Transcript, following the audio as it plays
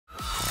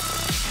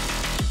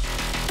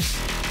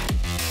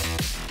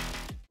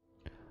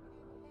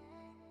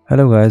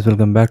Hello guys,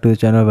 welcome back to the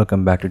channel.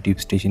 Welcome back to Deep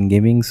Station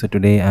Gaming. So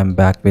today I'm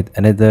back with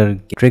another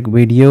trick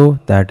video,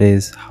 that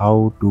is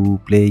how to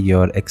play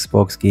your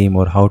Xbox game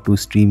or how to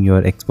stream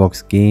your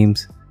Xbox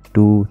games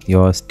to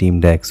your Steam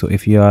Deck. So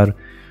if you are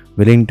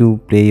willing to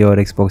play your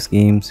Xbox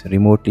games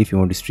remotely, if you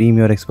want to stream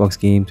your Xbox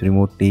games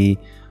remotely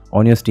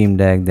on your Steam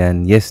Deck,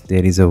 then yes,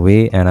 there is a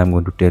way, and I'm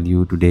going to tell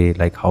you today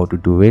like how to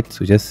do it.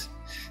 So just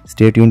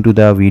stay tuned to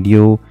the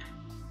video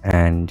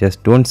and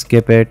just don't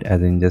skip it,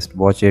 as in just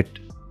watch it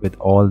with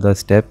all the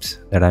steps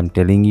that I'm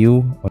telling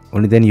you.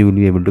 Only then you will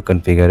be able to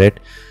configure it.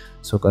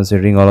 So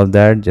considering all of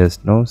that,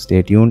 just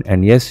stay tuned,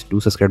 and yes, do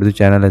subscribe to the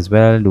channel as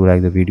well, do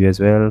like the video as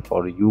well.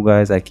 For you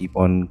guys, I keep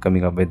on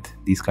coming up with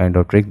these kind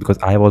of tricks because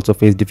I have also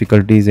faced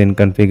difficulties in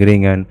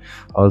configuring, and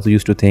also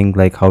used to think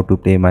like how to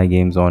play my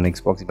games on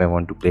Xbox if I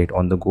want to play it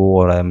on the go,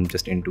 or I'm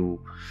just into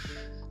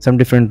some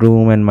different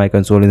room and my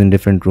console is in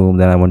different room,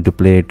 then I want to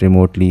play it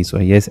remotely. So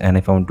yes, and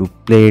if I want to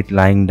play it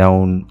lying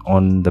down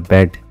on the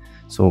bed,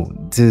 so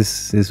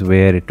this is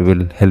where it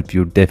will help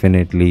you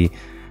definitely,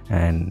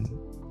 and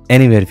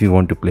anywhere if you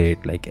want to play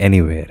it, like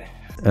anywhere.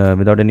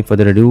 Without any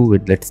further ado,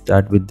 let's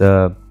start with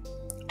the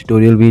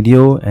tutorial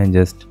video, and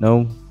just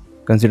now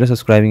consider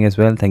subscribing as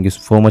well. Thank you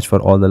so much for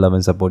all the love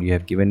and support you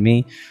have given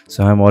me.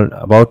 So I'm all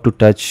about to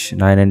touch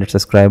 900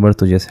 subscribers,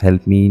 so just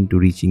help me to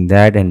reaching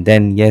that, and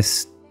then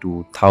yes,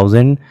 to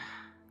 1000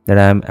 that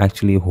I'm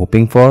actually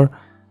hoping for.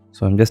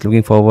 So I'm just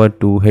looking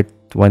forward to hit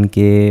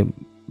 1k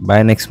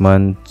by next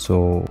month.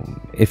 So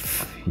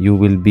if you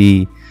will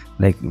be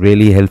like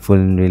really helpful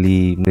and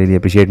really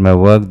appreciate my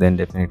work, then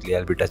definitely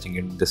I'll be touching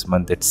it this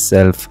month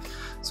itself.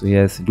 So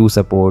yes, do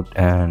support,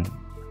 and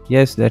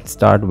yes, let's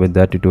start with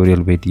the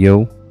tutorial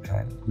video,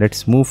 and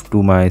let's move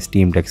to my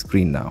Steam Deck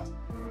screen now.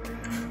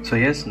 So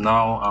yes,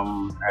 now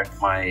I'm at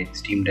my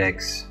Steam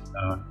Deck's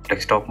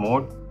desktop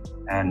mode,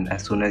 and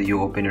as soon as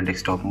you open your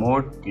desktop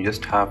mode, you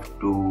just have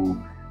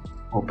to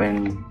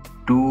open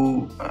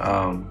two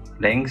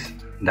links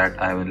that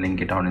I will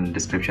link it down in the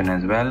description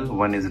as well.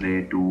 One is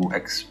related to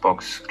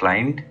Xbox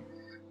client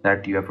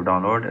that you have to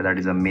download, that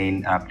is a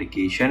main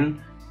application,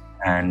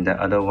 and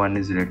the other one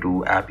is related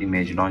to App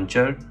Image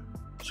Launcher.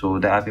 So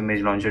the App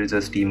Image Launcher is a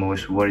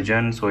SteamOS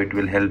version, so it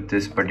will help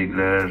this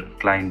particular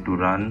client to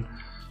run.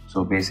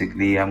 So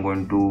basically I'm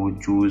going to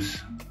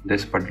choose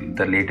this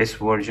the latest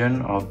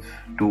version of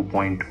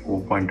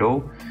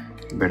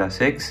 2.0.0 beta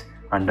 6.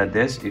 Under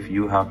this, if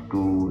you have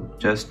to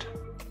just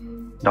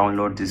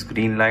download this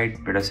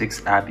Greenlight beta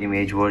 6 app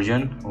image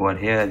version over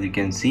here, as you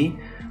can see.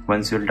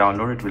 Once you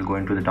download it, will go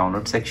into the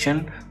download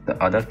section.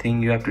 The other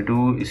thing you have to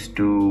do is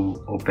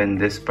to open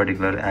this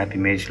particular app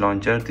image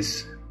launcher.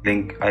 This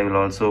link I will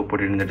also put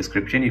it in the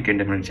description, you can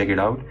definitely check it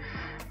out,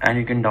 and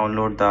you can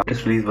download the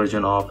latest release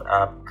version of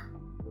app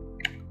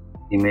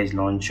image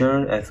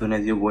launcher. As soon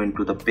as you go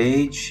into the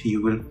page,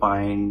 you will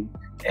find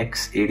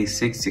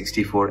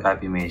x8664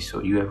 app image,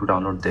 so you have to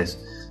download this.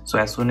 So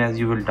as soon as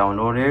you will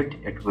download it,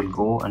 it will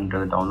go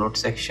under the download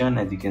section.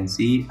 As you can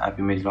see, app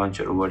image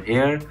launcher over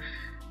here,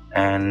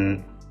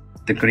 and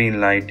the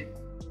Greenlight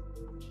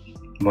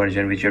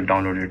version which you have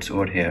downloaded is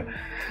over here.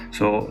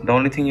 So the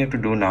only thing you have to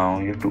do now,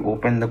 you have to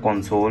open the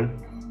console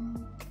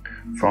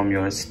from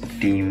your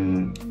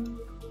Steam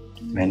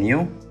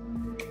menu.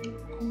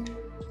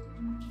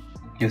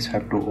 Just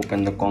have to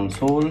open the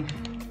console,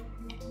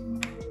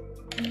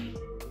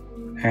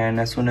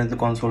 and as soon as the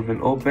console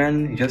will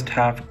open, you just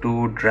have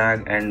to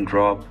drag and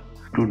drop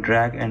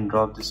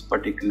this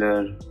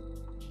particular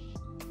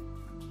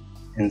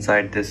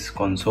inside this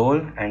console,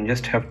 and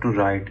just have to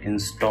write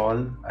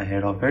install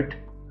ahead of it.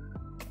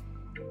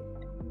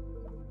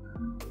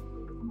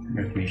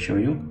 Let me show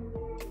you.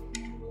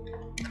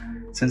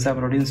 Since I've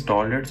already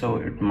installed it, so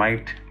it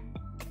might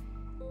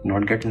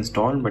not get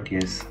installed, but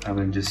yes, I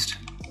will just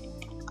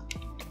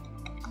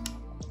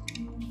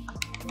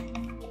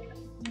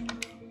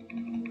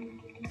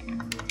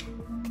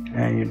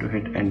and you to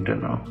hit enter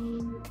now.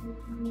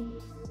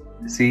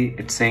 See,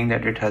 it's saying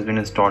that it has been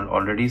installed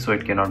already, so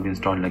it cannot be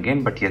installed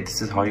again, but yes,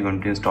 this is how you're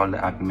going to install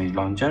the app image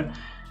launcher.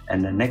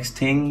 And the next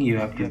thing you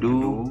have to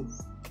do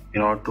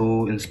in order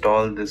to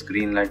install this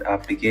Greenlight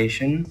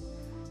application,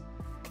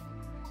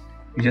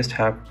 you just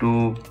have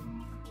to,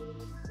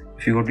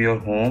 if you go to your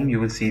home, you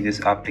will see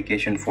this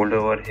application folder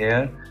over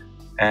here,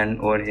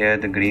 and over here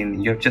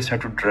you just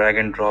have to drag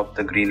and drop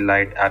the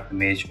Greenlight app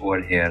image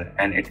over here,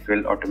 and it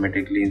will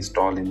automatically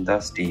install in the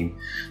Steam.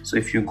 So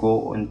if you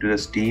go into the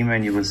Steam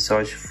and you will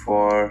search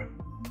for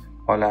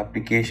all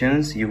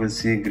applications, you will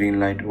see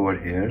Greenlight over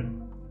here.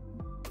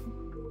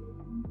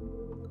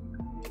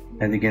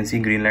 As you can see,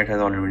 Greenlight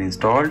has already been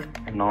installed,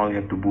 and now you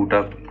have to boot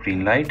up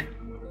Greenlight.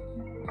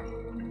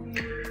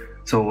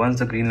 So once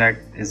the Greenlight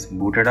is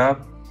booted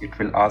up, it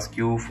will ask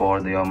you for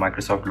your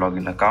Microsoft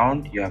login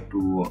account. You have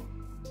to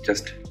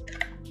just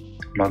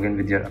log in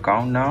with your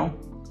account now.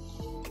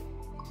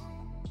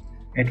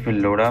 It will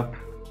load up,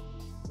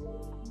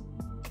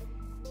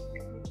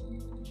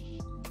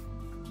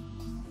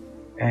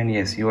 and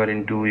yes, you are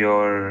into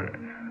your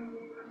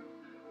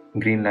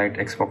Greenlight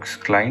Xbox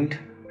client,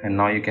 and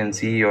now you can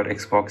see your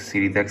Xbox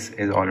Series X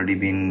is already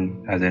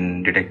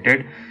been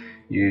detected.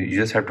 You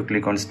just have to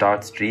click on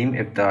start stream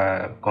if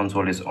the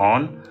console is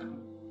on.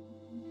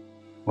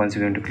 Once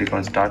you're going to click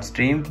on start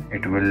stream,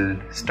 it will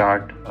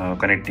start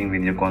connecting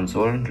with your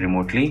console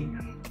remotely,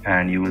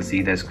 and you will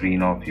see the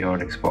screen of your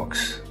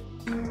Xbox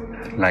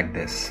like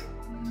this.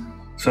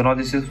 So now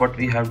this is what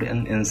we have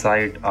done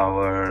inside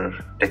our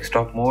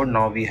desktop mode.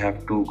 Now we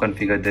have to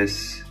configure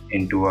this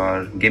into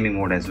our gaming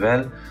mode as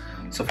well.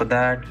 So for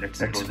that,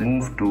 let's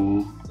move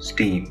to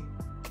Steam.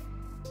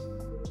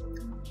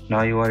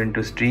 Now you are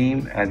into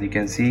Steam. As you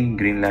can see,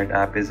 Greenlight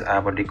app is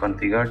already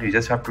configured. You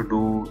just have to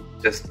do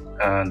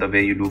the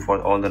way you do for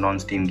all the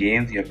non-Steam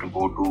games. You have to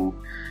go to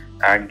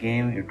add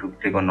game, you have to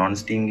click on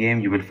non-Steam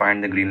game. You will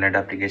find the Greenlight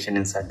application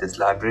inside this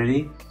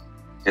library.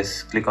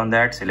 Just click on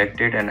that, select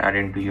it and add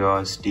into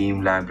your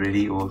Steam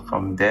library or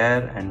from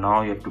there. And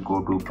now you have to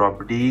go to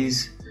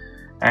properties,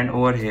 and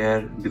over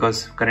here,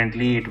 because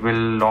currently it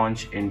will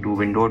launch into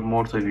windowed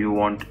mode, so if you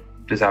want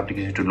this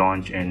application to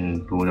launch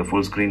into the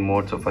full screen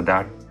mode, so for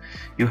that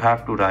you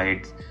have to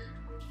write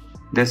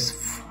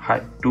this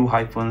 2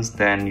 hyphens,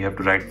 then you have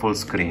to write full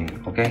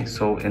screen. Okay,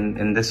 so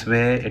in this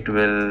way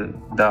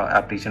the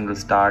application will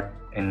start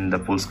in the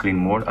full screen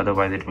mode,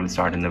 otherwise it will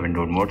start in the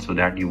windowed mode, so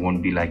that you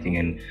won't be liking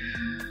in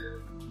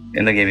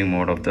the gaming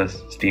mode of the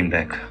Steam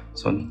Deck.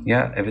 So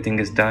yeah, everything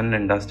is done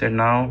and dusted.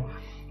 Now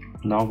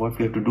what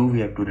we have to do, we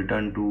have to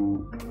return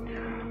to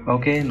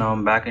okay. Now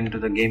I'm back into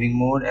the gaming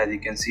mode. As you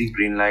can see,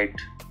 Greenlight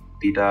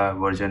beta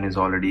version is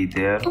already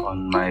there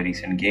on my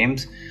recent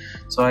games,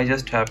 so I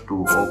just have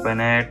to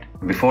open it.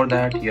 Before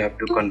that, you have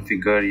to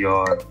configure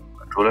your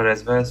controller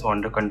as well. So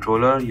under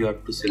controller, you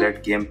have to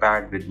select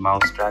gamepad with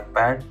mouse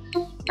trackpad,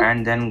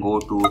 and then go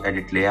to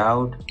edit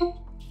layout.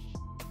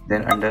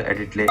 Then under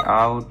edit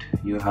layout,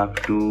 you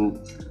have to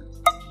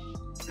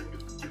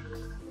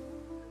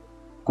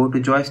go to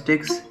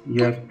joysticks.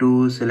 You have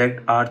to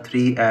select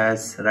R3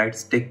 as right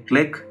stick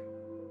click.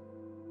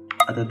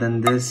 Other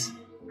than this,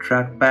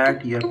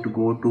 trackpad, you have to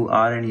go to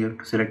R and you have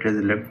to select as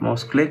a left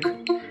mouse click,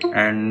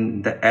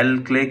 and the L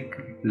click,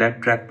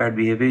 left trackpad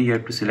behavior, you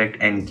have to select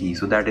N key.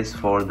 So that is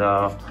for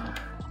the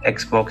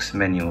Xbox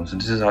menu. So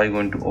this is how you're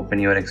going to open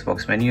your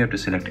Xbox menu. You have to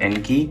select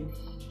N key.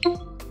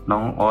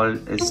 Now all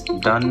is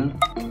done,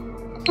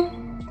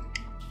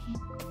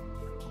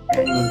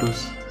 and you want to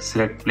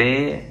select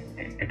play.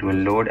 It will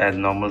load as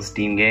normal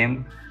Steam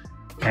game,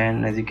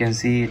 and as you can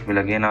see, it will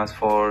again ask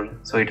for,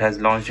 so it has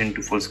launched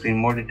into full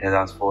screen mode. It has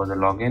asked for the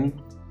login.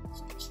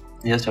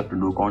 You just have to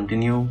do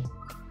continue.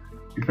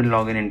 It will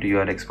log in into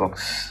your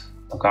Xbox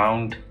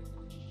account.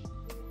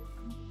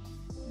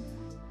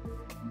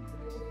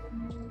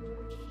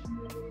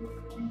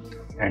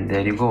 And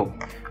there you go.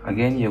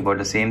 Again, you got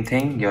the same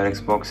thing. Your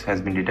Xbox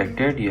has been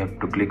detected. You have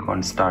to click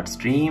on start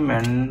stream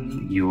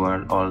and you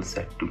are all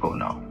set to go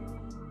now.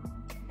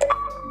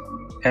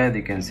 As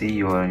you can see,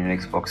 you are on your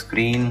Xbox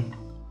screen.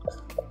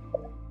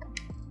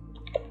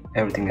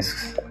 Everything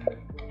is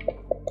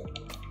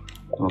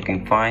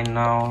working fine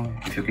now.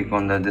 If you click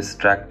on this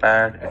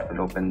trackpad, it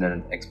will open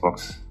the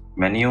Xbox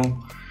menu.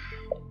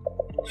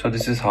 So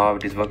this is how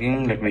it is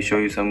working. Let me show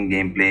you some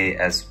gameplay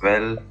as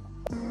well.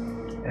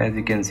 As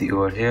you can see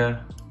over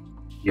here,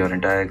 your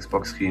entire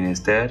Xbox screen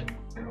is there.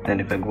 Then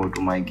if I go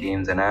to my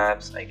games and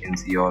apps, I can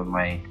see all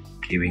my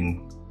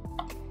gaming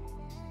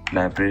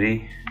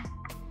library,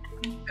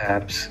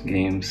 apps,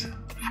 games.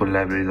 Full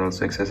library is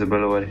also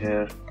accessible over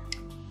here.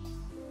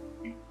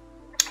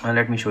 And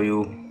let me show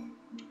you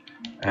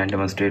and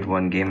demonstrate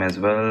one game as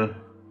well.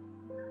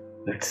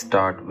 Let's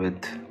start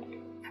with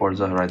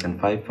Forza Horizon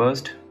 5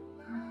 first.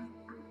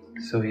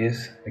 So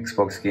yes,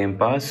 Xbox Game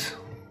Pass.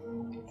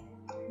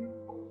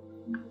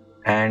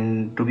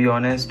 And to be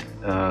honest,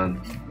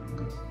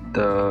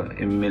 the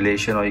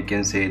emulation, or you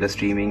can say the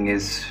streaming,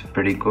 is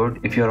pretty good.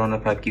 If you're on a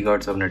 5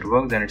 GHz of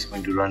network, then it's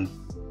going to run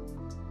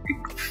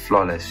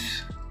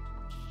flawless,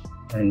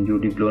 and you'll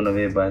be blown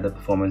away by the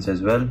performance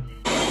as well.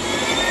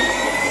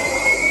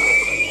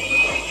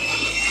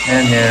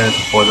 And here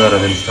Forza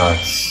Horizon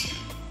starts.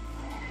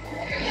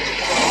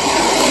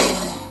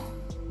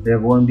 There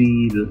won't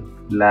be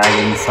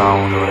lagging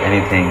sound or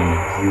anything.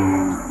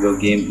 Your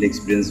gameplay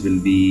experience will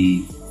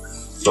be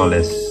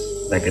flawless,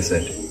 like I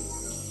said.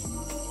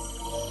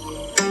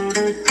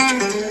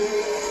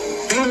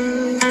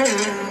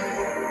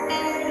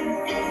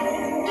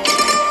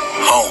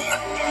 Home,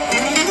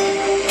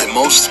 the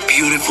most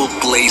beautiful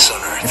place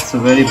on earth. It's a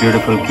very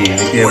beautiful game.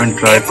 If you haven't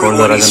tried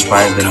Forza Horizon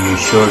 5, then you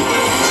should.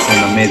 It's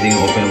an amazing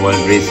open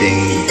world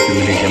racing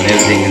simulation.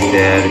 Everything is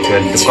there. If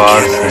you're into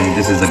cars, then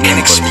this is a game for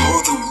you.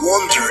 Explore the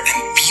wonder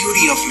and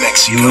beauty of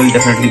Mexico. You will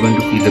definitely going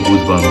to feel the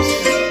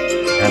goosebumps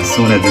as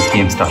soon as this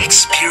game starts.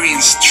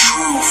 Experience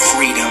true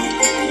freedom.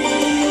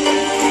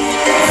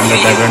 And the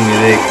background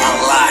music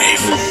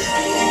Alive.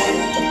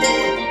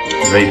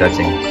 is very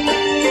touching.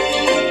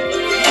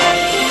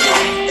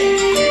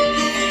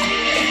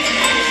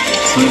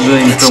 This is the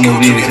intro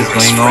movie which is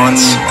going on.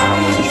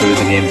 I'm going to show you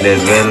the gameplay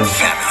as well.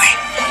 Family.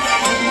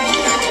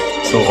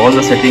 So all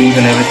the settings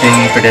and everything,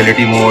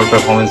 fidelity mode,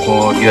 performance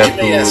mode, you have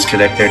to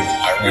select it.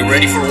 Are we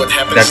ready for what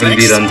happens that will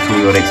be next? run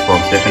through your Xbox.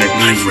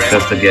 Definitely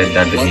just to get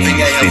that the One game thing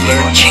I is have streaming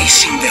learned on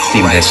chasing the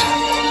Steam Deck. horizon.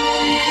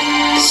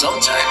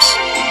 Sometimes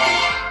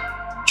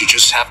you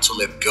just have to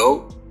let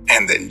go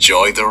and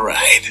enjoy the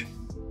ride.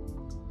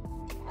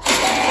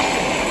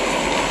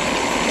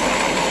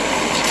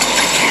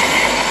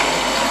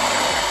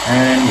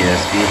 And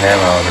yes, we have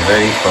our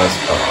very first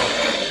car.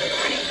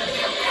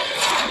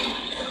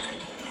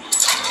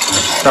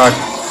 Let's start.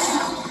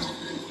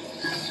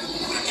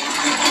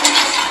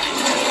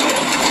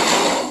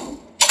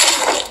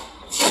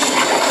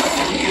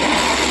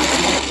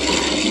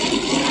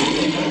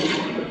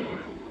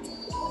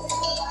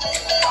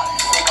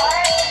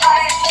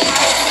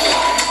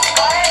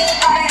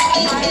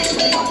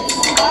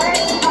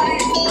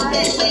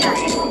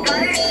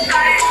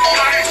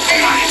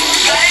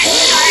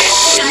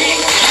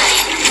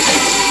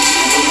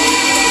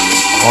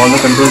 All the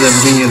controls,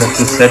 everything you have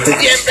to set it,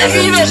 and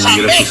then you have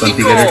to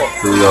configure it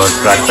through your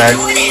trackpad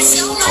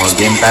or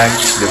gamepad.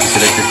 You have to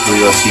select it through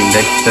your Steam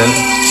Deck itself.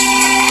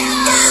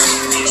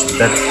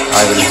 That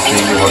I will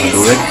explain you how to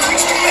do it.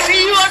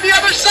 See you on the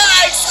other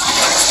side!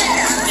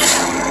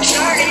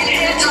 Turn it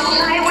heads all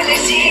night when they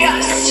see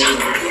us.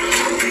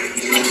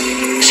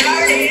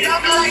 Turn it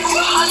up like we're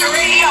on the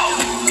radio.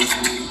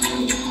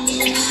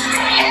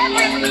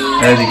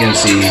 As you can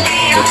see,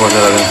 the Forza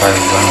 11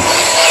 runs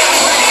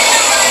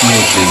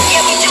smoothly.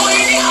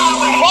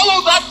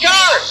 Follow that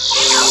car!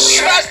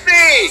 Trust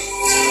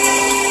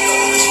me!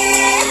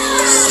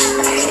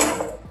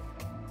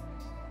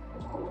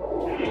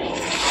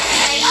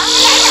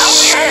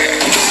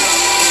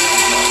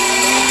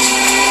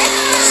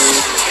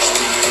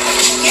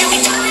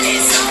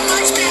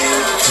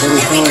 There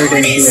is no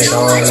latency at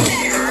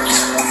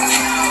all.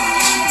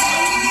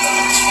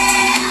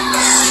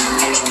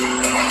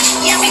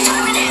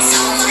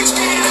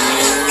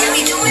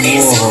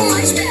 Whoa.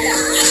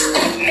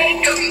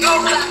 Make them go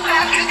clap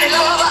back 'cause they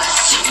love us.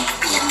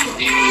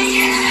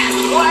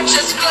 Watch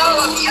us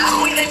glow up,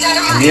 young with the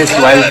dynamite. Yes,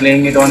 while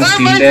playing it on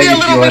Steam Deck,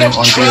 if you are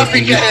onto your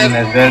TV screen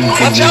as well, you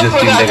can use the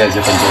Steam Deck as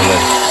a controller.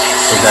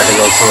 So that is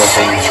also a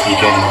thing you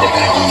can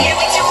definitely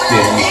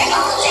experience.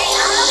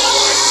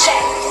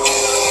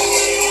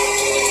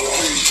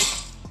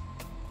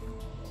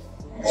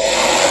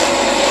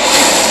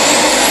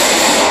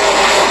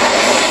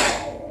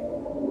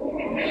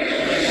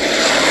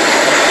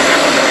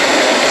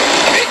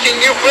 Making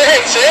new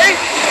friends, eh?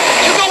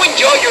 You go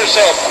enjoy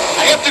yourself.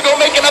 I have to go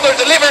make another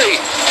delivery.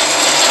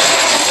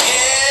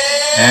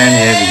 And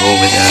here we go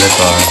with another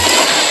car.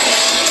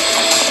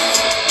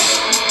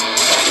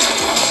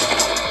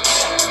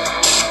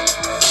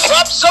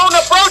 Drop zone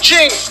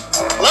approaching.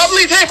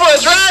 Lovely day for a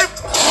drive.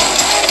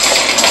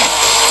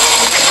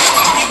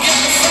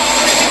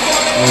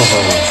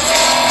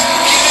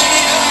 Oh.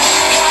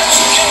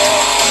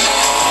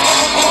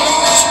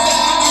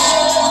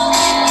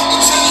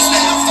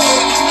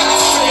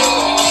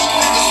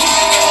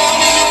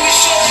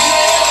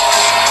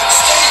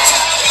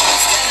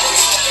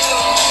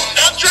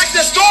 Don't track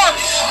the storm.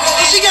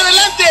 Sigue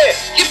adelante.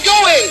 Keep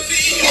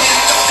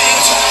going.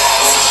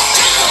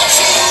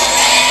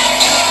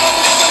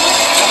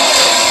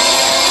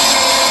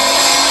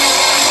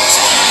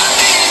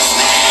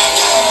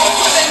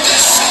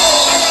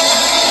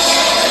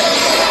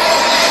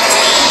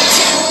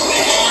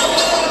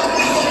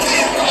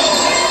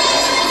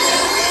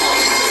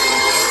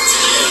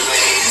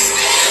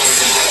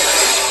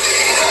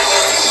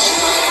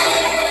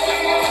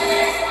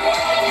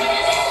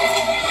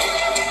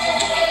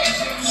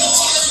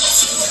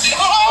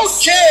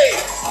 Okay.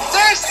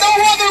 There's no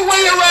other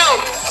way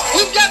around.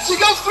 We've got to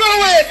go through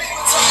it.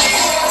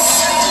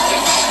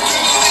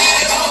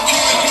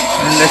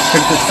 And let's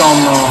hit the storm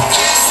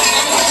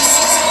now.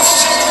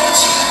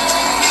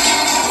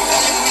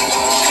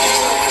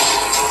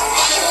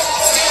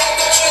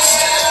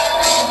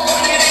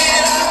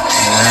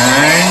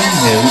 And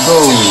here we go.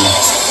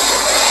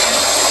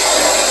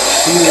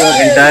 See, your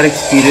entire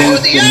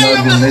experience will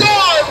not be missed.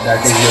 That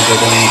is, you're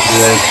getting through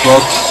your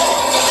Xbox.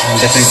 And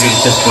definitely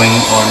it's just going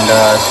on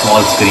the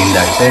small screen,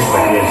 that's it.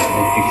 But yes,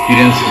 the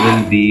experience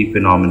will be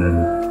phenomenal.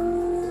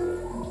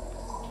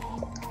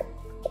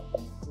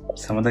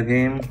 Some other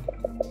game.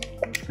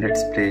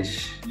 Let's play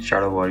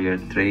Shadow Warrior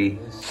 3.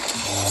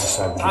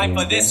 Time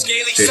for this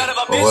scaly son of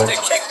a bitch to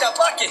kick the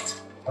bucket.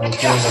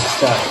 Okay, let's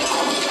start.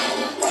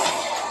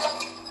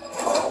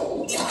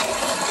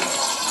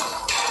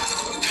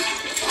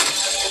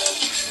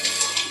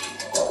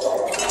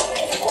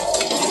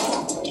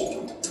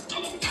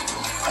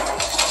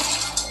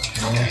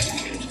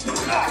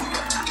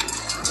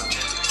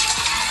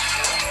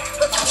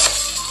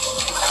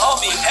 Call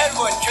me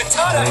Edward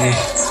Katana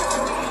Hands.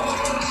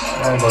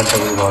 I got the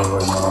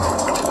revolver now.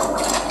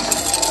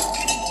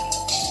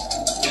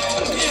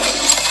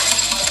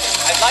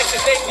 I'd like to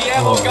thank the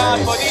ammo Oh, god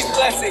nice. for these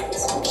blessings.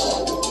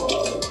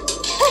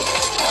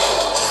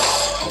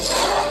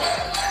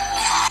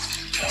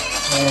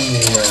 And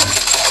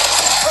yeah.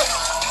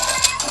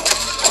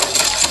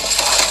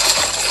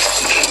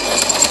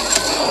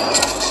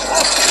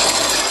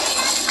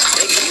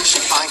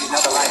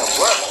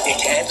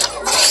 dead.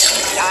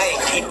 Dying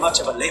ain't much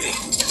of a living.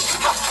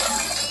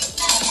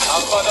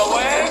 Out for the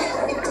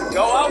win.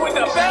 Go out with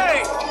a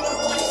bang.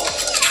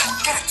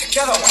 Get it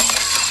together.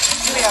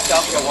 Really have to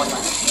up here one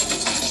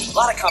last. A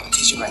lot of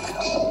competition right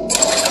now.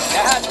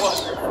 That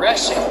was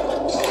refreshing.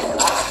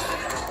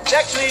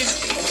 Check,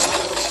 please.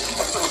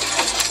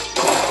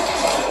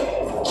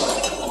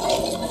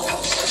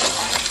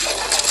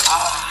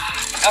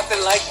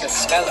 Nothing like the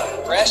smell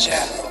of fresh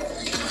air.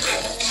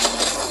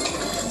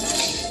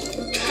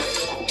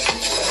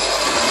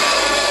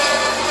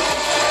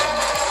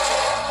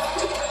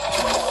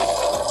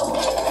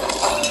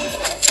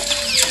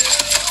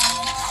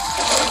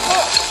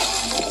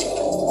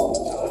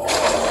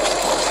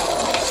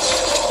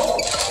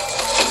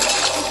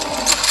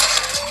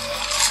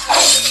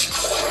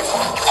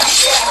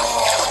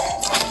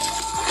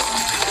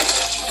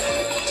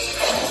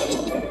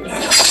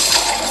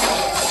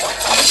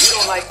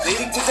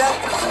 Bleeding to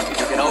death,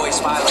 you can always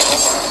file a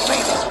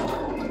complaint.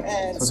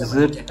 So this is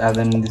it, and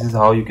then this is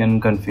how you can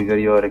configure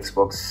your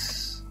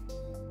Xbox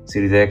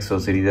Series X or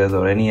Series S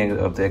or any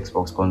of the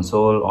Xbox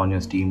console on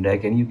your Steam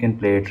Deck, and you can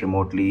play it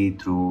remotely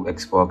through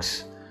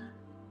Xbox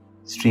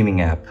streaming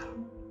app.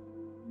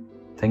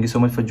 Thank you so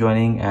much for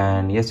joining,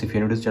 and yes, if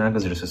you're new to this channel,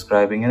 consider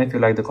subscribing, and if you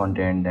like the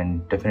content,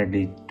 then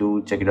definitely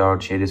do check it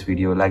out, share this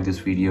video, like this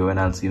video, and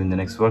I'll see you in the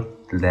next one.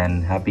 Till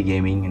then, happy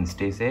gaming and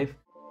stay safe.